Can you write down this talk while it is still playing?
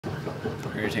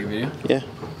Ready to take a video? Yeah.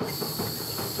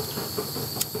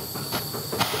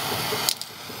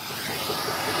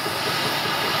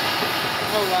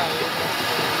 Oh wow.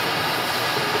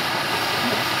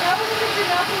 That was a picture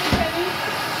now from the penny.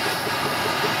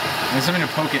 There's something to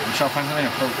poke it. Michelle, find something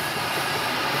to poke.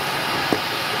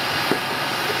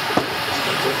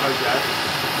 Like that.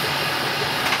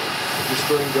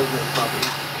 Destroying government property.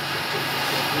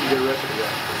 You get arrested for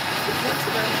that.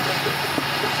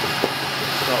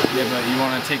 Oh, yeah, but you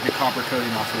want to take the copper coating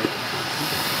off of it.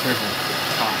 Careful.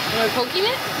 It's hot. Am I poking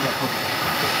it? Yeah, poke it.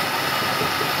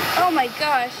 Oh my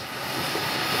gosh.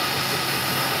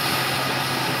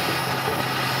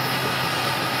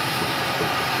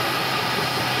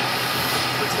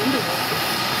 What's into it?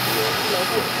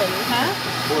 Huh?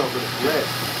 Well, but it's red.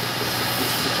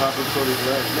 It's the copper coated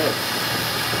red.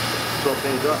 So it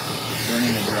hangs up.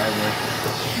 Burning the driveway.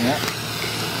 Yeah.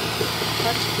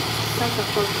 That's a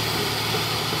poke.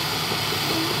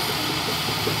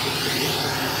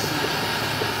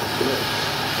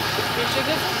 You sure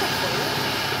this is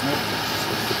Nope.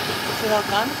 it all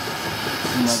gone?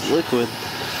 It's liquid.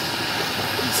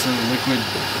 So the liquid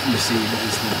you see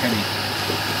is the penny.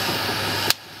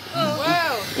 Oh,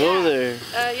 wow. Go there.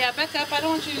 Yeah, back up. I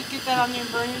don't want you to get that on you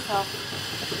and burn yourself.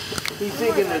 He's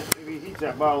thinking that if he heats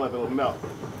that bottle up, it'll melt.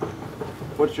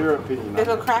 What's your opinion on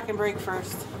It'll that? crack and break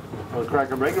first. Will it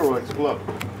crack and break or will it explode?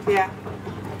 Yeah.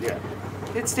 Yeah.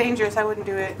 It's dangerous. I wouldn't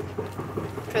do it.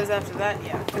 Because after that,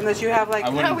 yeah. Unless you have like... I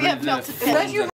wouldn't breathe that Unless you